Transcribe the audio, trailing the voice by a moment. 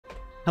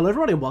Hello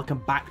everybody and welcome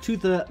back to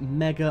the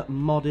mega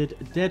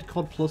modded Dead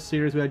COD Plus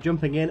series. We are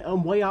jumping in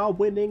and we are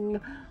winning.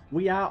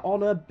 We are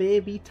on a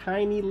baby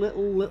tiny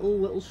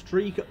little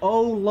streak.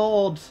 Oh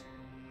lord.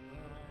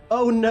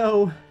 Oh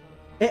no.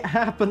 It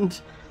happened.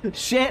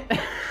 Shit.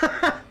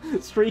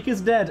 Streak is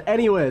dead.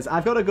 Anyways,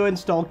 I've got to go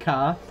install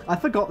car. I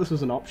forgot this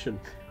was an option.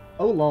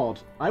 Oh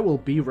lord. I will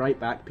be right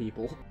back,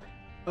 people.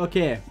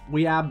 Okay,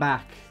 we are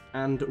back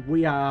and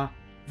we are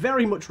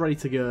very much ready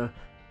to go.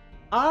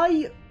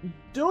 I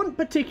don't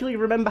particularly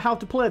remember how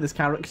to play this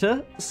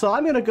character, so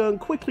I'm going to go and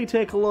quickly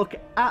take a look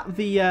at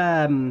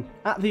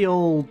the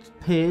old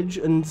page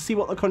and see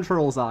what the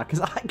controls are,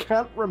 because I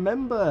can't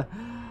remember.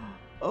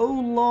 Oh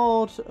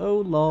lord,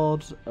 oh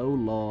lord, oh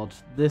lord.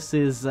 This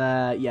is,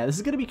 yeah, this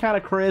is going to be kind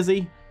of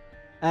crazy.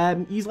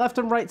 Use left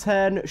and right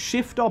turn,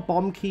 shift or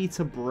bomb key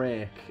to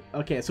brake.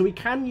 Okay, so we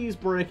can use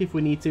brake if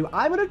we need to.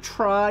 I'm going to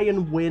try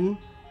and win.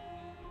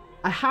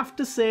 I have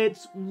to say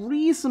it's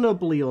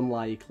reasonably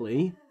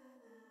unlikely.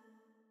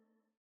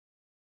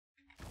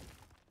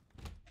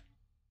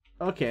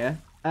 Okay.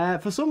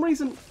 For some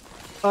reason...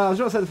 I was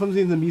going to say, for some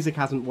reason the music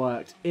hasn't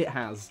worked. It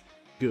has.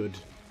 Good.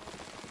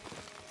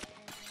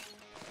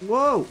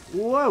 Whoa!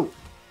 Whoa!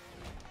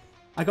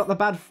 I got the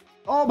bad...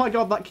 Oh my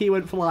god, that key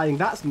went flying.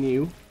 That's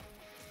new.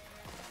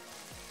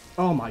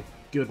 Oh my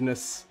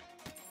goodness.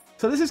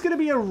 So this is going to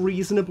be a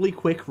reasonably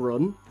quick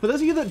run. For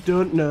those of you that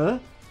don't know,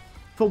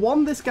 for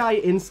one, this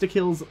guy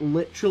insta-kills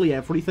literally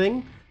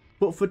everything.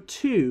 But for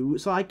two,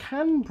 so I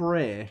can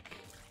brake.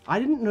 I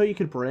didn't know you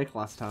could brake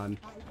last time.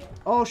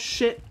 Oh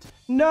shit.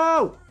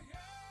 No!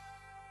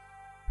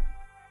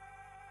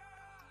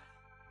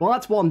 Well,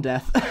 that's one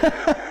death.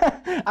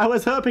 I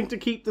was hoping to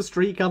keep the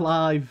streak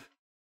alive.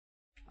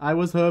 I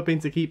was hoping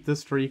to keep the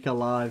streak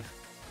alive.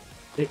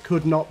 It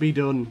could not be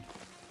done.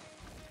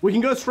 We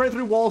can go straight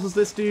through walls as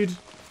this dude.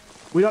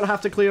 We don't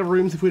have to clear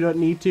rooms if we don't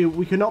need to.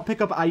 We cannot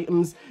pick up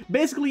items.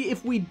 Basically,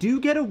 if we do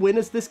get a win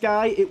as this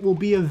guy, it will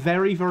be a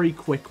very, very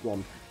quick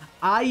one.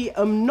 I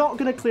am not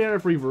going to clear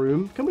every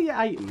room. Can we get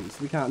items?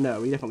 We can't.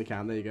 No, we definitely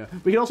can. There you go.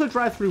 We can also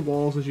drive through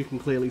walls, as you can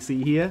clearly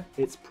see here.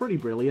 It's pretty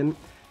brilliant.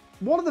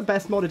 One of the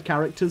best modded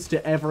characters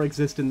to ever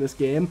exist in this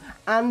game.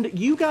 And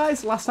you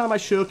guys, last time I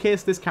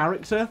showcased this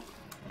character,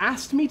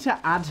 asked me to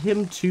add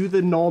him to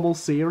the normal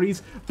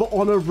series, but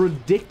on a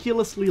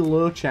ridiculously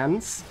low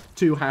chance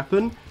to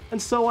happen.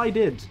 And so I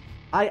did.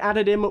 I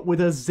added him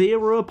with a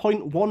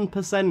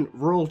 0.1%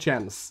 roll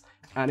chance.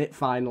 And it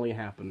finally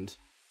happened.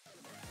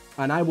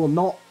 And I will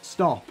not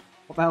stop.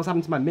 What the hell's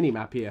happened to my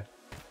minimap here?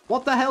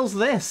 What the hell's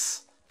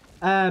this?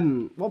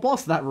 What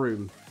was that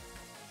room?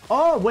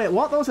 Oh, wait,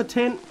 what? That was a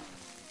tin...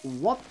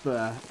 What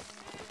the...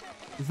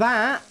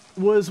 That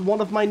was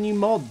one of my new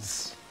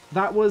mods.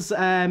 That was,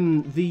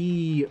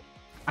 the...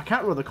 I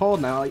can't remember the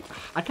code now.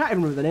 I can't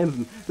even remember the name of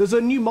them. There's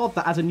a new mod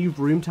that adds a new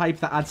room type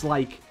that adds,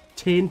 like,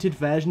 tainted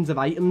versions of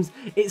items.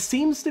 It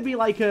seems to be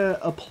like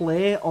a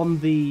play on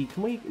the...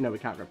 Can we... No, we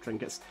can't grab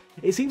trinkets.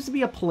 It seems to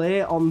be a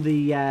play on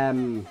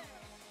the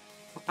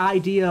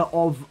idea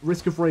of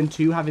Risk of Rain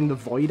 2 having the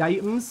void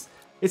items.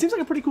 It seems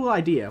like a pretty cool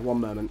idea. One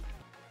moment.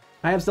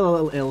 I am still a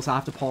little ill, so I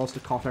have to pause to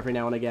cough every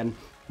now and again.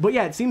 But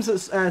yeah, it seems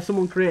that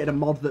someone created a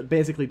mod that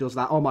basically does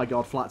that. Oh my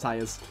god, flat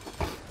tires.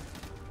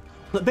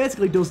 That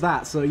basically does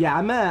that. So yeah,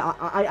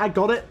 I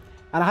got it.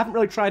 And I haven't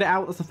really tried it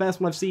out. That's the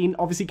first one I've seen.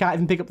 Obviously, can't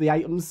even pick up the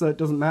items, so it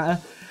doesn't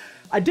matter.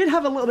 I did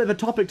have a little bit of a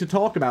topic to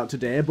talk about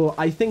today, but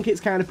I think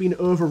it's kind of been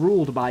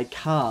overruled by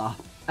car.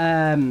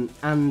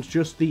 And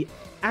just the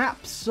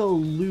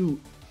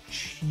absolute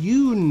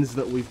tunes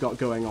that we've got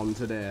going on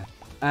today.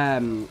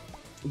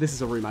 This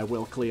is a room I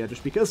will clear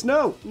just because...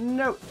 No!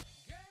 No!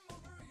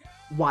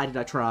 Why did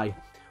I try?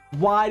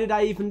 Why did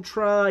I even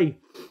try?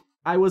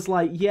 I was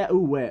like, yeah, oh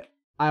wait.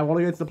 I want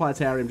to go to the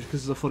planetarium just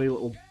because there's a funny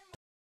little...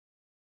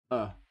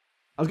 I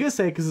was going to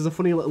say because there's a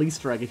funny little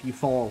Easter egg if you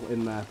fall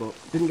in there, but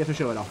didn't get to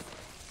show it off.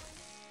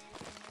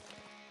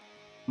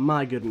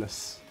 My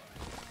goodness.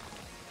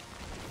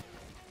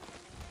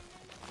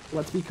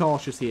 Let's be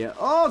cautious here.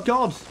 Oh,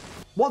 God!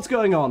 What's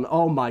going on?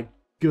 Oh, my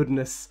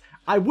goodness.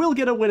 I will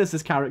get a win as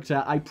this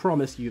character. I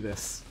promise you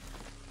this.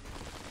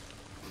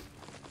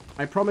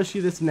 I promise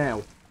you this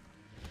now.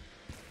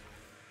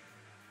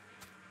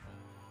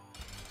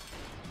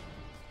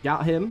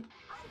 Got him.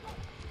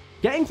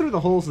 Getting through the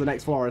holes to the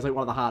next floor is like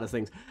one of the hardest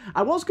things.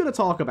 I was going to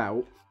talk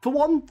about, for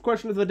one,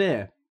 question of the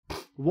day.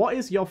 What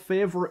is your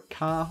favourite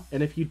car?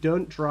 And if you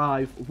don't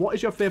drive, what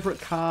is your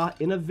favourite car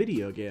in a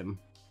video game?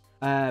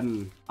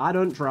 I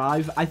don't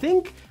drive. I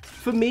think,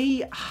 for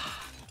me,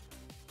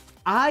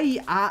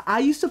 I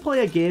used to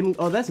play a game...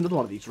 Oh, there's another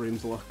one of these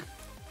rooms, look.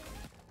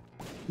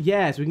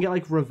 Yeah, so we can get,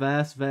 like,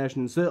 reverse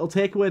versions. So it'll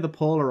take away the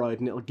Polaroid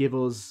and it'll give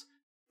us...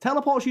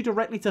 Teleports you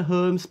directly to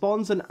home,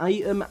 spawns an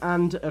item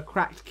and a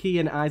cracked key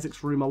in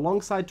Isaac's room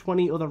alongside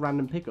 20 other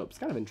random pickups.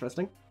 Kind of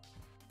interesting.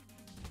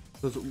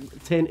 Those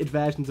tainted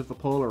versions of the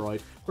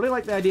Polaroid. Really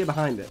like the idea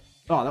behind it.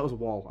 Oh, that was a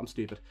wall. I'm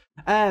stupid.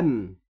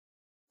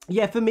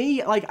 Yeah, for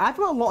me, like, I've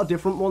got a lot of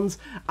different ones.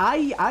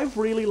 I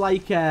really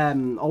like a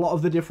lot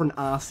of the different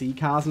RC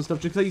cars and stuff,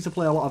 just because I used to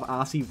play a lot of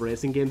RC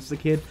racing games as a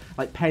kid,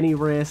 like Penny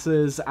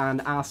Racers and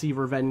RC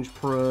Revenge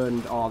Pro,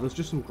 and oh, there's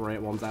just some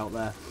great ones out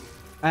there.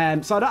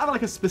 So I don't have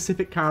like a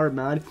specific car in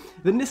mind.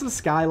 The Nissan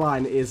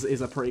Skyline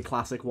is a pretty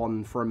classic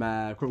one from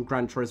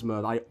Gran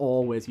Turismo that I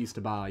always used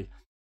to buy.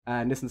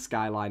 Nissan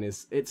Skyline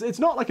it's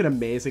not like an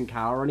amazing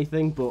car or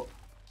anything, but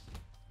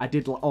I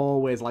did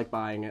always like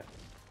buying it.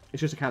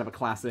 It's just a kind of a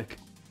classic.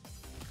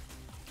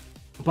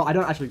 But I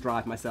don't actually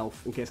drive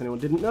myself, in case anyone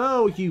didn't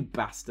know, you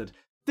bastard.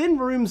 Thin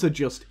rooms are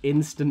just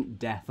instant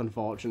death,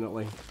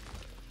 unfortunately.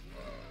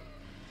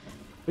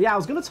 But yeah, I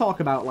was going to talk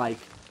about, like,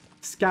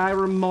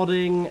 Skyrim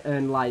modding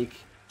and, like,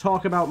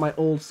 talk about my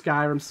old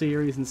Skyrim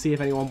series and see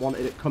if anyone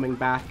wanted it coming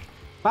back.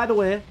 By the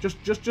way,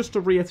 just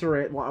to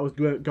reiterate what I was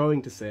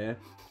going to say, a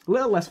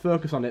little less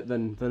focus on it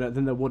than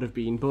there would have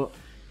been, but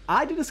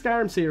I did a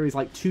Skyrim series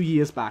like 2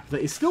 years back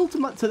that is still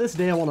to this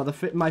day one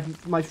of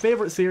my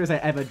favorite series I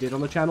ever did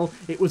on the channel.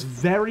 It was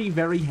very,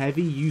 very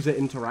heavy user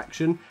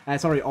interaction,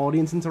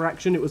 audience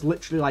interaction. It was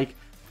literally like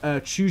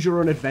choose your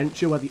own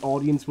adventure where the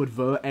audience would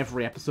vote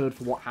every episode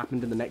for what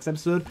happened in the next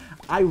episode.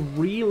 I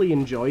really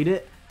enjoyed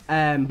it,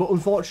 but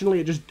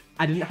unfortunately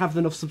I didn't have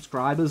enough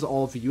subscribers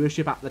or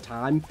viewership at the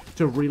time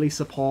to really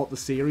support the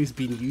series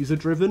being user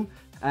driven.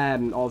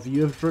 Or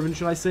viewer-driven,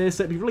 should I say,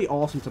 so it'd be really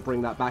awesome to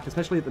bring that back,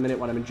 especially at the minute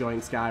when I'm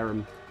enjoying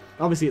Skyrim.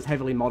 Obviously, it's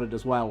heavily modded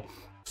as well.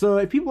 So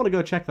if people want to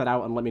go check that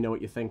out and let me know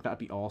what you think, that'd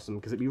be awesome,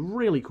 because it'd be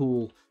really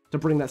cool to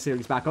bring that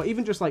series back, or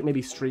even just, like,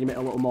 maybe stream it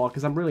a little more,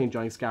 because I'm really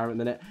enjoying Skyrim at the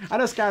minute. I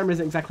know Skyrim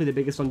isn't exactly the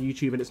biggest on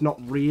YouTube, and it's not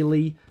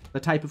really the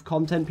type of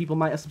content people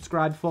might have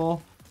subscribed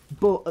for,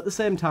 but at the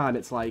same time,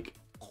 it's like,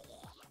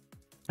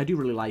 I do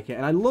really like it,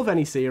 and I love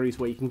any series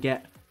where you can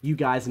get you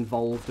guys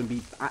involved and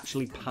be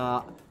actually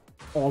part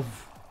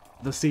of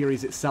the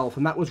series itself,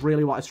 and that was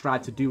really what I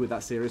tried to do with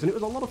that series, and it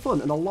was a lot of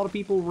fun, and a lot of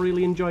people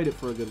really enjoyed it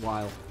for a good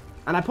while.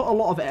 And I put a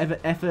lot of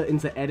effort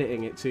into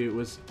editing it too. It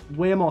was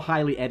way more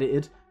highly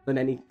edited than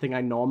anything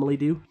I normally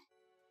do.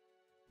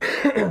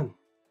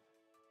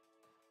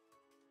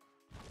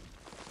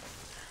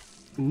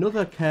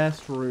 Another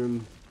cursed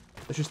room.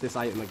 It's just this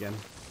item again.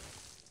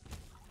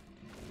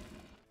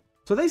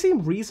 So they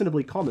seem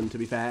reasonably common, to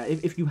be fair,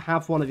 if you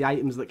have one of the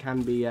items that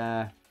can be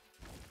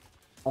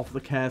of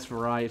the cursed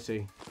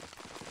variety.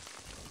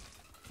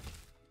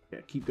 Yeah,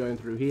 keep going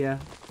through here.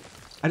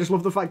 I just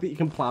love the fact that you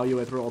can plow your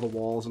way through all the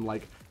walls and,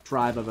 like,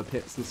 drive over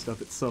pits and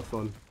stuff. It's so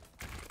fun.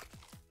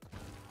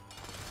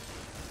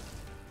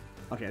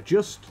 Okay,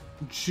 just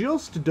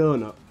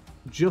donut.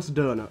 Just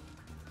donut.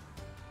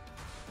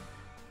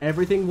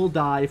 Everything will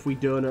die if we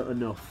donut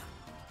enough.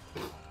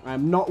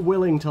 I'm not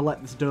willing to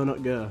let this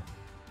donut go.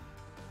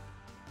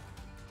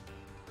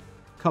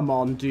 Come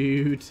on,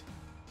 dude.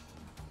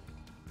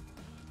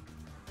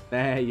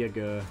 There you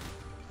go.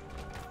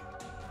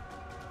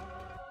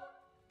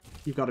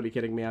 You've got to be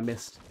kidding me, I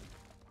missed.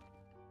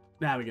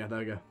 There we go, there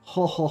we go.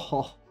 Ho ho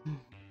ho.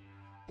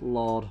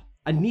 Lord.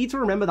 I need to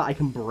remember that I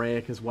can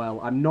break as well.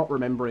 I'm not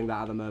remembering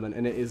that at the moment,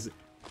 and it is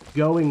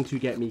going to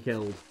get me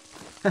killed.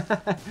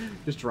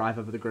 Just drive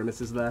over the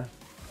grimaces there.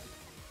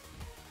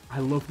 I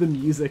love the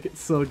music,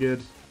 it's so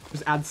good.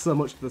 Just adds so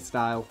much to the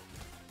style.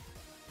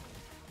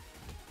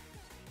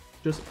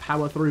 Just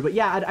power through. But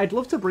yeah, I'd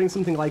love to bring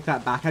something like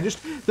that back.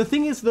 The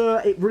thing is though,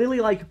 it really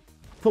like,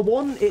 for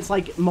one, it's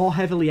like more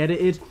heavily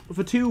edited.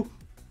 For two,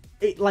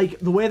 it like,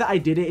 the way that I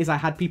did it is I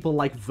had people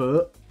like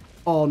vote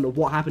on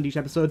what happened each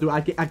episode.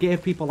 I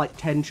gave people like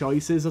 10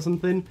 choices or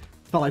something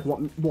for like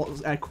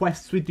what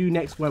quests we'd do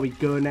next, where we'd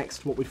go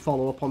next, what we'd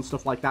follow up on,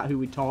 stuff like that, who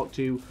we'd talk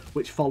to,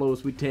 which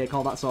follows we'd take,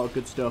 all that sort of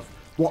good stuff.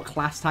 What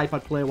class type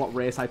I'd play, what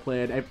race I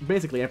played,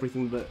 basically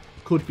everything that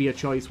could be a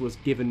choice was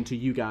given to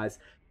you guys.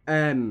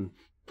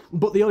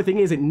 But the only thing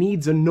is, it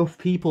needs enough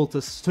people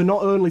to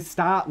not only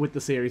start with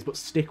the series, but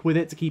stick with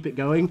it to keep it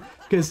going.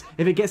 Because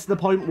if it gets to the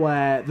point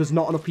where there's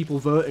not enough people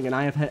voting and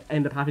I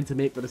end up having to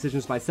make the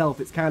decisions myself,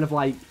 it's kind of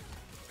like,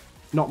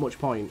 not much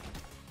point.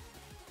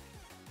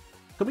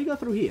 Can we go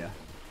through here?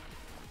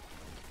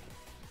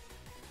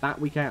 That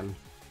we can.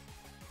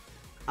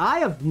 I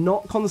have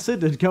not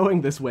considered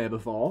going this way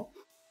before.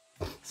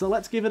 So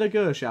let's give it a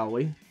go, shall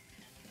we?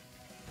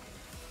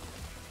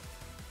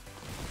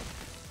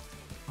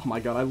 Oh my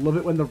god, I love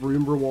it when the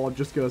room reward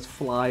just goes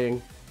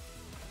flying.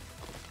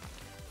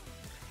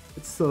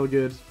 It's so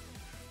good.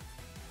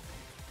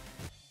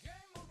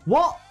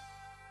 What?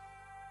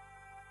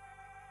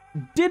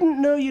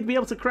 Didn't know you'd be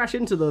able to crash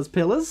into those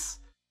pillars.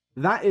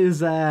 That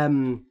is,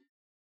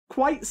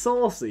 quite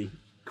saucy.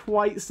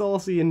 Quite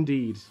saucy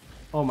indeed.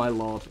 Oh my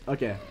lord.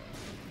 Okay.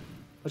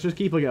 Let's just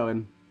keep her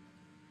going.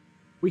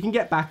 We can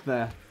get back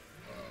there.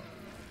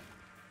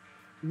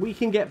 We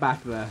can get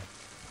back there.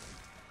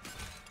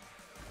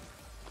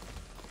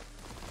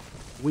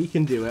 We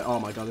can do it. Oh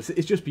my god,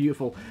 it's just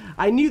beautiful.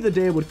 I knew the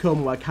day would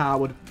come where car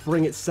would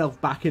bring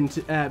itself back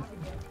into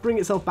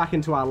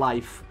our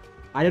life.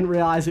 I didn't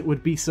realize it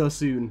would be so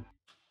soon.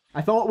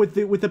 I thought with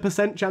the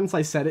percent chance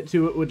I set it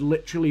to, it would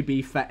literally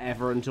be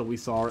forever until we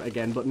saw it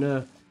again, but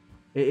no.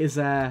 It is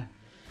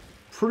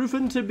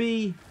proven to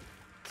be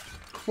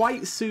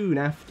quite soon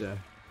after.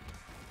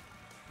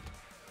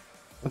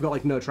 I've got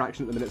like no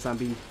traction at the minute, so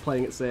I'm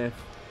playing it safe.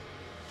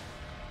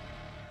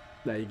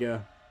 There you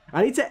go.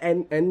 I need to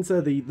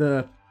enter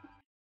the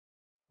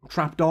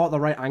trapdoor at the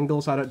right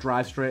angle so I don't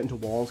drive straight into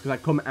walls, because I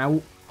come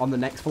out on the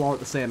next floor at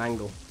the same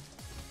angle.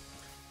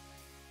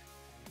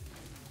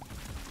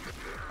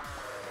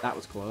 That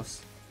was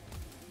close.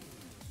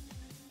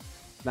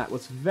 That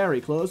was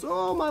very close.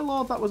 Oh my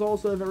lord, that was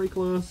also very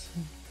close.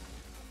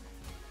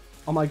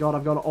 Oh my god,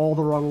 I've gone all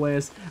the wrong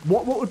ways.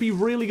 What would be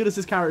really good as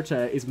this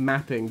character is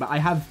mapping, but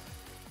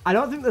I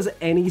don't think there's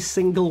any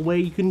single way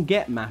you can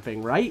get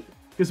mapping, right?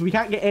 Because we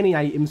can't get any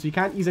items, we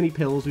can't use any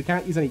pills, we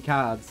can't use any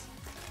cards.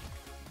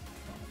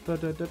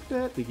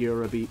 The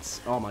Euro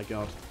beats. Oh my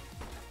god.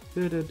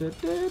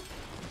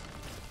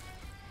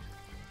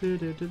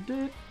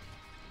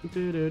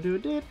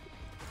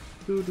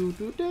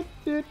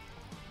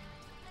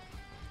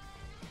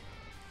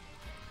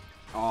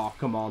 Oh,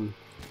 come on.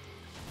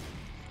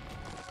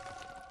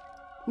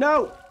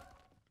 No!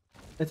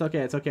 It's okay,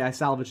 it's okay. I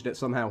salvaged it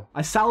somehow.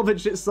 I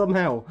salvaged it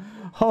somehow.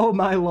 Oh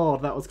my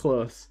lord, that was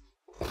close.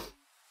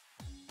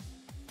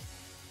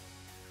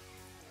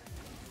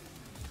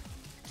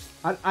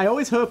 I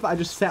always hope that I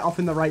just set off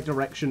in the right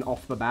direction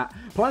off the bat.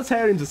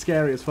 Planetariums are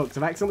scary as fuck.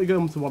 If I accidentally go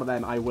into one of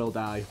them, I will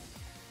die.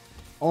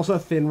 Also,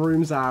 thin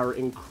rooms are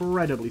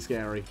incredibly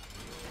scary.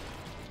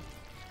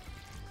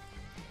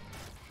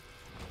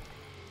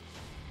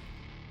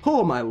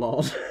 Oh my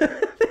lord.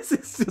 This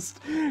is just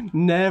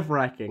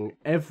nerve-wracking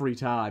every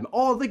time.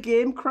 Oh, the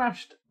game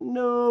crashed.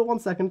 No, 1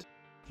 second.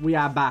 We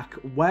are back.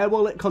 Where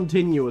will it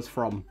continue us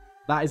from?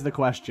 That is the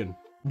question.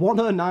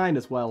 109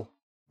 as well.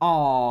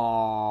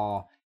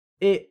 Aww.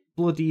 It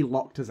bloody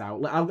locked us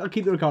out. I'll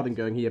keep the recording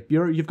going here.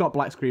 You've got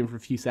black screen for a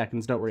few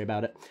seconds. Don't worry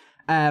about it.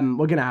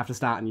 We're going to have to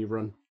start a new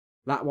run.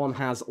 That one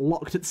has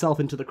locked itself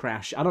into the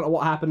crash. I don't know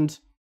what happened.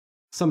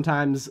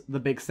 Sometimes the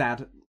big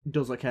sad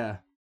does occur.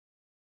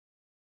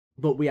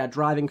 But we are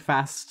driving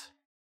fast.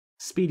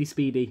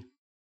 Speedy.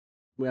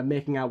 We are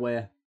making our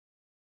way.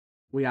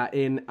 We are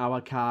in our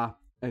car,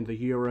 and the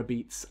Euro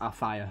beats are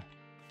fire.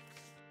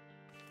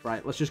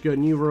 Right, let's just go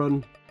new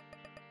run.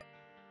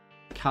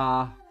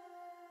 Car.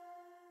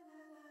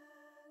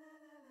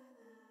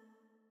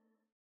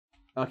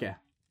 Okay.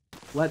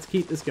 Let's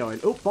keep this going.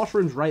 Oh, boss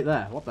room's right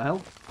there. What the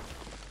hell?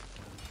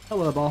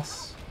 Hello,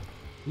 boss.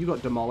 You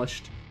got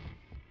demolished.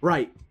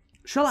 Right.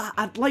 Shall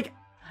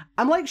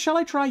I'm like, shall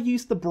I try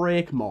use the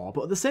brake more?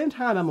 But at the same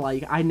time, I'm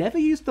like, I never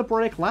used the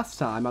brake last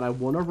time, and I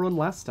won a run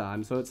last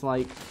time, so it's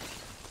like,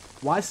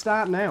 why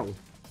start now?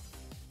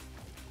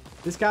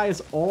 This guy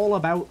is all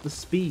about the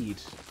speed.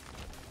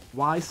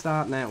 Why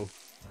start now?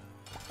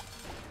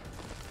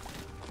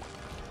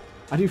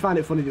 I do find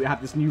it funny that we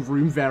have this new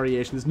room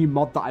variation, this new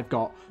mod that I've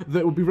got,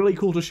 that would be really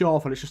cool to show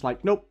off, and it's just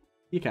like, nope,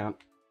 you can't.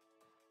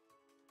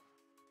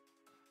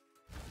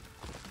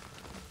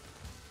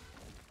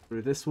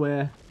 Through this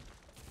way.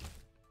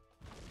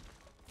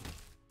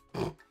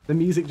 The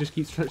music just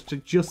keeps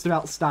just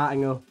about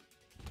starting up.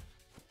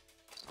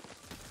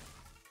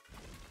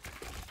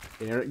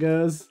 Here it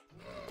goes.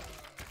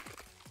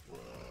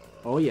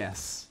 Oh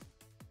yes.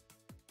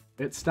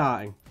 It's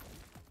starting.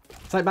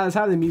 It's like by the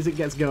time the music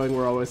gets going,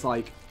 we're always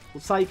like,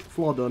 psych,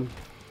 floor done.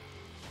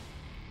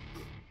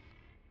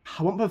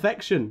 I want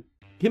perfection.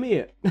 Give me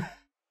it.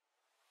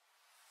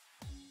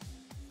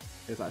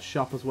 There's that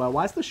shop as well.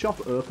 Why is the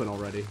shop open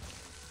already?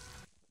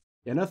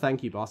 Yeah, no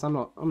thank you, boss. I'm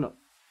not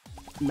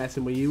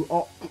messing with you.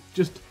 Oh,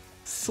 just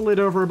slid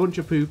over a bunch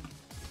of poop.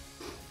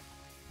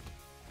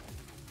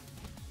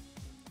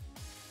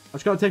 I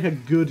just gotta take a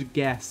good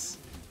guess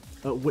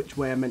at which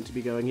way I'm meant to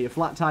be going here.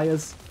 Flat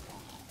tires.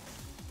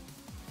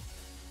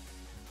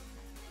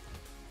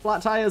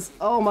 Flat tires.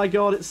 Oh my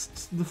god,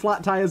 the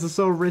flat tires are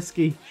so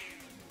risky.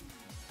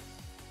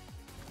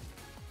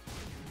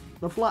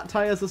 The flat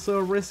tires are so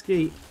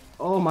risky.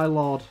 Oh my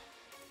lord.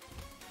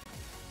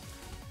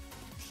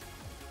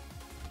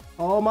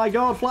 Oh my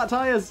god, flat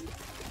tires.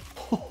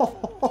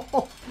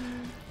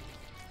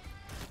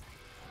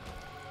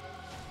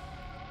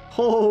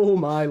 Oh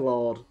my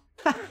lord.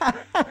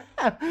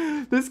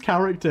 This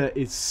character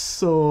is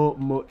so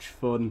much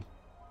fun.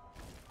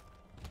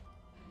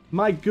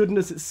 My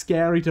goodness, it's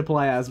scary to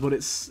play as, but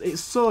it's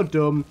so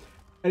dumb,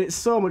 and it's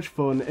so much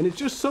fun, and it's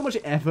just so much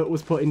effort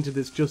was put into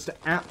this just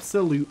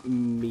absolute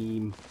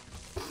meme.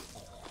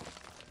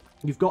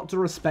 You've got to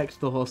respect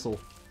the hustle.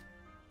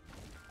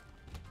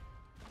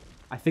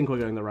 I think we're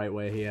going the right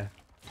way here.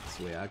 Yes,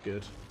 we are.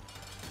 Good.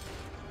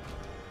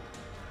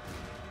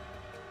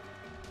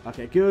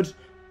 Okay, good.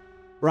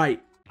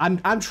 Right.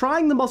 I'm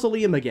trying the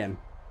mausoleum again.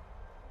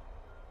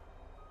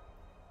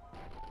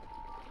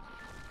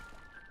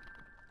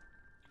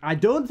 I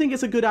don't think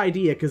it's a good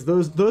idea because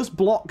those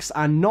blocks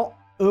are not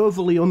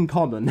overly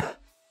uncommon.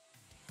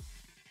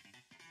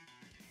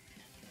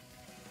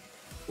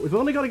 We've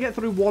only got to get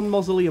through one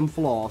mausoleum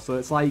floor, so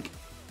it's like,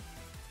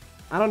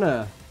 I don't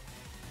know.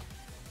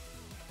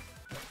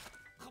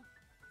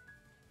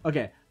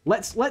 Okay,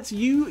 Let's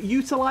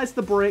utilize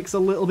the brakes a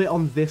little bit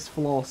on this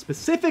floor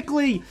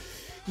specifically.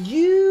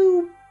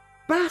 You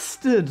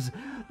bastard!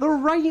 They're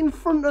right in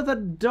front of the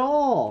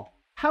door.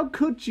 How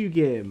could you,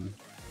 game?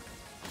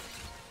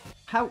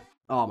 How?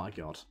 Oh my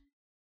god.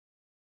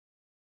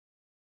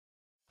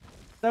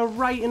 They're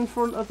right in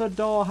front of the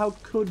door. How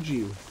could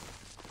you?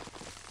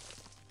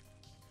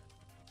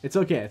 It's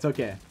okay. It's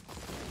okay.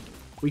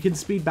 We can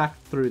speed back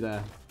through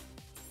there.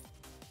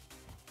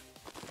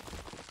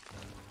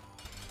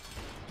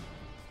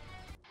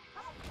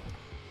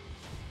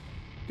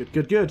 Good,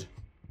 good, good.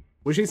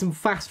 We need some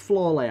fast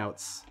floor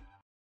layouts.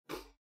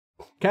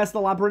 Curse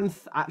the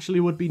Labyrinth actually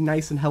would be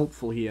nice and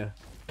helpful here.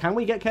 Can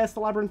we get Curse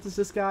the Labyrinth as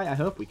this guy? I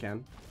hope we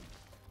can.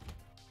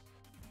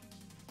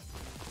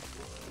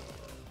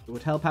 It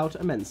would help out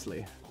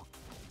immensely.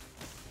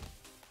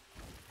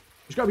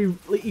 You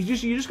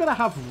just gotta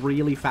have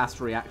really fast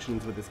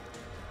reactions with this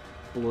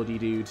bloody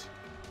dude.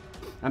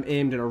 I'm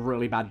aimed in a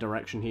really bad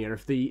direction here.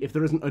 If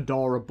there isn't a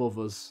door above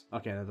us,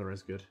 okay, there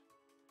is. Good.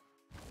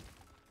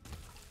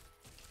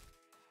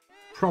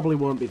 Probably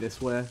won't be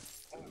this way.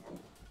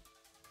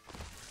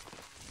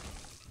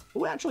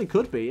 Oh, it actually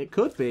could be. It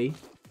could be.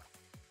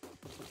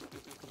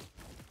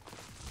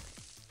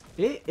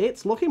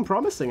 It's looking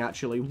promising,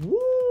 actually.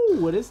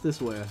 Woo! It is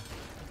this way.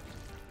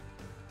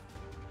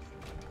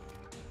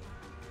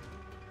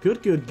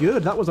 Good, good,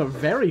 good. That was a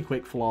very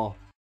quick floor.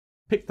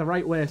 Picked the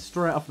right way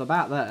straight off the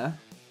bat there.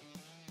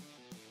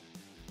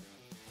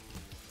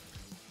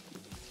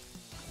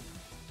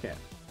 Okay,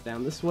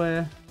 down this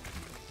way.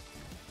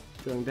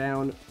 Going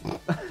down.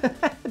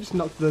 Just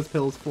knocked those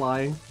pills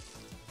flying.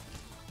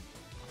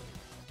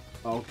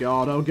 Oh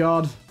god, oh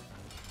god.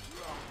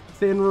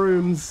 Thin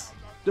rooms.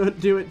 Don't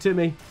do it to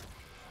me.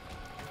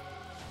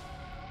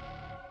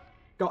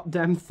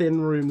 Goddamn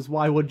thin rooms.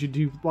 Why would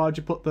you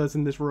put those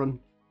in this run?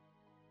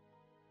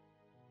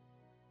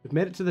 We've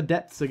made it to the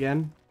depths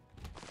again.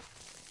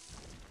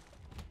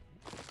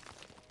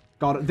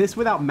 God, this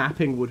without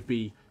mapping would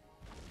be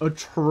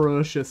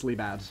atrociously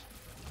bad.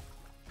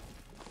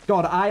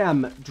 God, I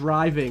am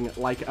driving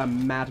like a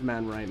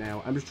madman right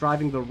now. I'm just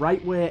driving the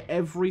right way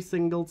every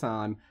single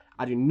time.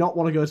 I do not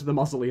want to go to the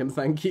mausoleum,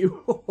 thank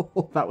you.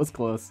 That was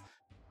close.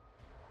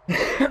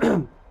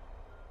 I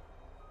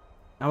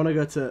want to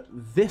go to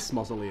this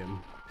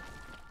mausoleum.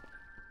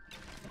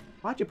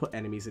 Why'd you put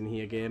enemies in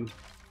here, game?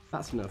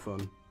 That's no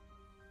fun.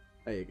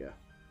 There you go.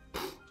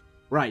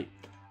 Right.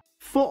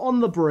 Foot on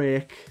the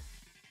brake.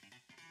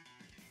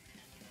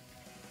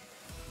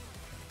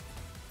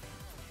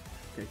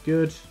 Okay,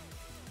 good.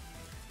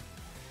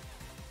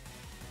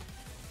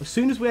 As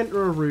soon as we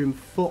enter a room,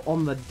 foot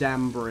on the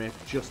damn brake,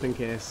 just in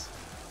case.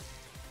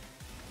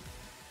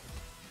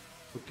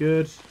 We're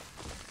good.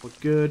 We're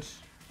good.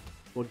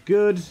 We're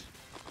good.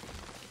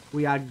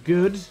 We are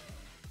good.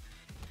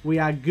 We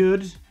are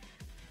good.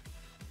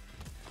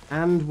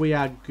 And we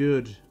are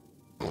good.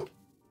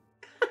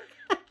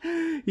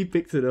 He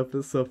picked it up.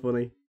 That's so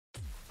funny.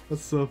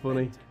 That's so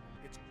funny.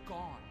 It's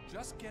gone.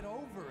 Just get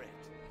over it.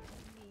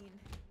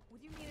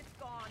 What do you mean it's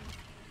gone?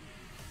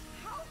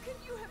 How can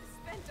you have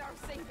spent our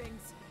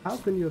savings? How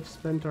can you have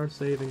spent our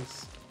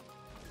savings?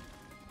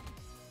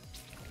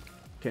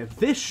 Okay,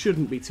 this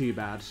shouldn't be too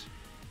bad.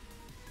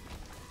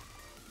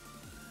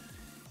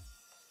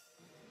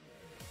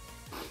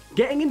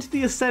 Getting into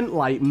the ascent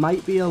light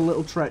might be a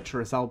little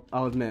treacherous, I'll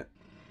admit.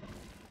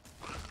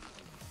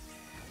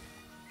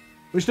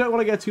 We just don't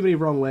want to go too many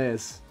wrong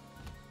ways.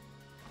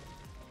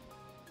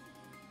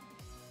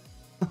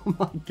 Oh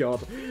my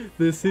god,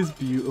 this is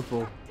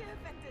beautiful.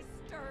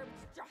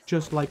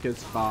 Just like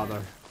his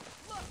father.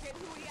 Look at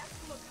who he has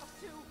to look up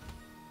to.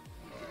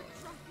 You're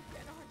drunk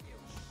again, aren't you?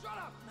 Shut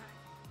up, man.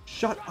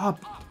 Shut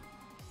up.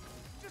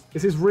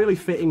 This is really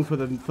fitting for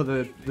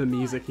the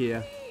music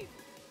here.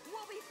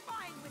 We'll be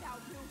fine without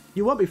you.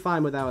 You won't be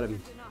fine without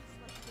him.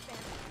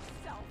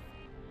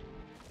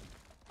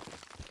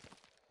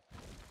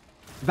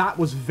 That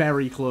was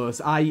very close.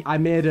 I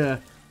made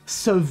a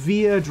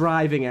severe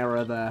driving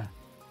error there.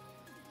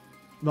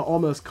 That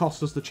almost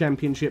cost us the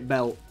championship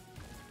belt.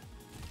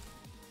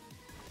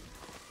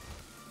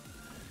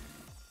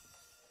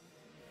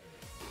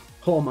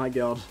 Oh my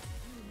god.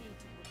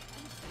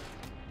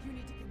 You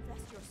need to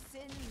confess your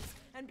sins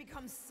and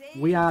become saved.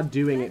 We are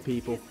doing it,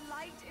 people.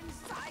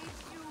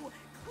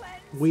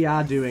 We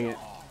are doing it.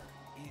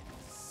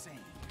 Insane.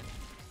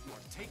 You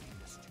are taking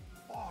this too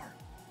far.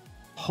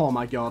 Oh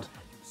my god.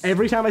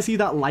 Every time I see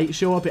that light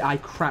show up, I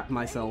crap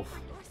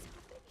myself.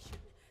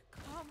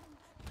 Come,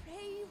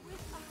 pray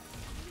with us.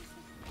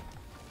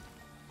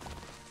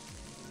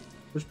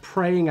 Just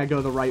praying I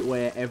go the right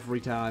way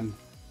every time.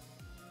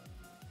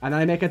 And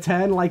I make a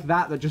turn like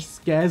that just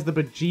scares the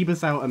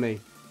bejeebus out of me.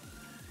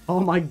 Oh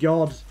my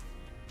god.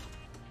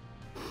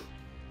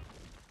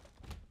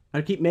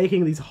 I keep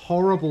making these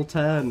horrible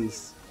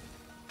turns.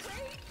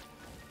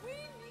 We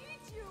need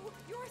you.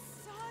 Your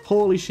son.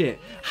 Holy shit.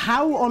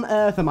 How on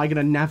earth am I going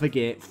to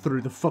navigate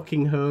through the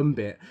fucking home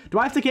bit? Do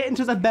I have to get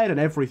into the bed and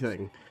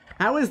everything?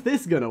 How is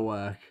this going to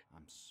work?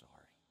 I'm sorry.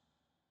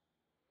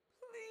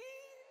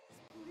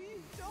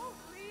 Please don't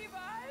leave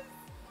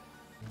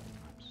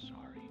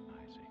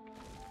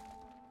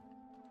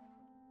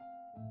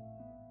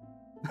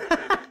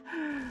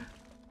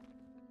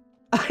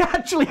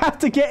actually have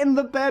to get in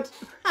the bed.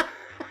 I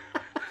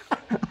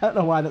don't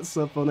know why that's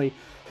so funny.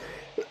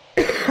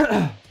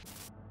 That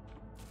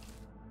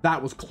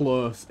was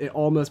close. It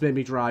almost made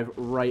me drive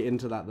right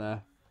into that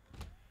there.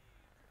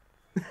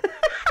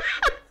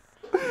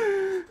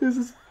 This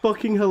is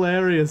fucking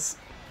hilarious.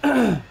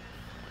 I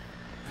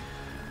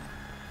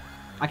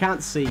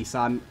can't see, so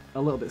I'm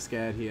a little bit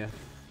scared here.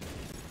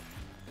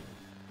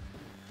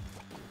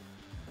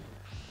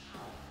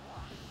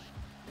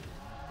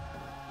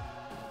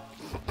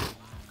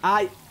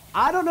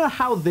 I don't know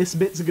how this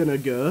bit's gonna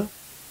go.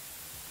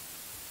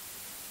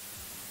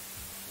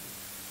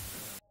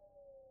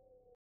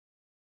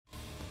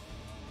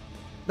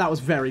 That was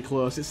very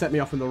close. It set me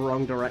off in the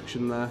wrong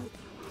direction there.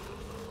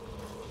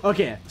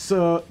 Okay,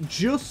 so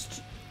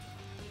just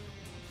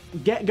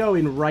get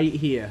going right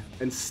here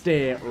and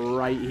stay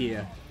right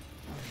here.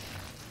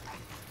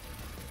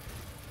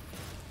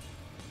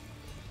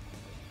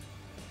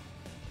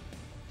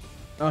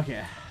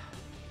 Okay.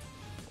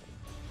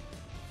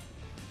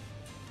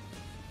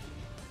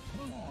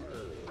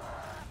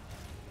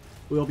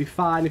 We'll be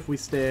fine if we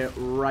stay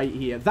right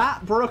here.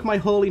 That broke my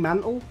holy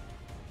mantle,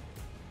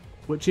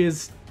 which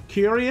is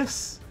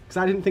curious, because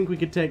I didn't think we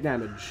could take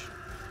damage.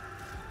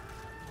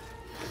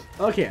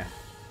 Okay.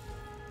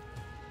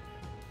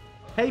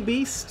 Hey,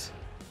 Beast.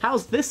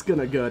 How's this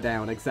gonna go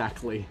down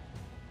exactly?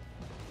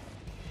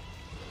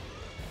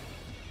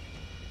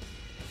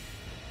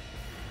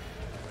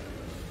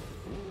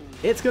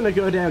 It's gonna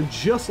go down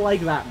just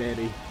like that,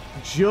 baby.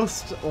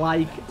 Just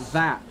like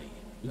that.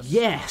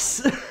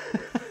 Yes!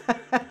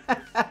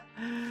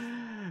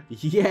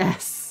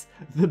 Yes!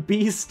 The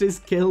Beast is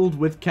killed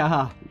with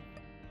car.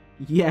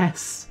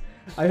 Yes!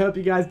 I hope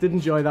you guys did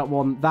enjoy that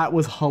one. That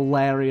was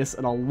hilarious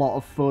and a lot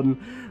of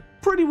fun.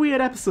 Pretty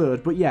weird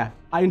episode, but yeah,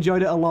 I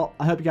enjoyed it a lot.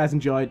 I hope you guys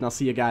enjoyed, and I'll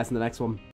see you guys in the next one.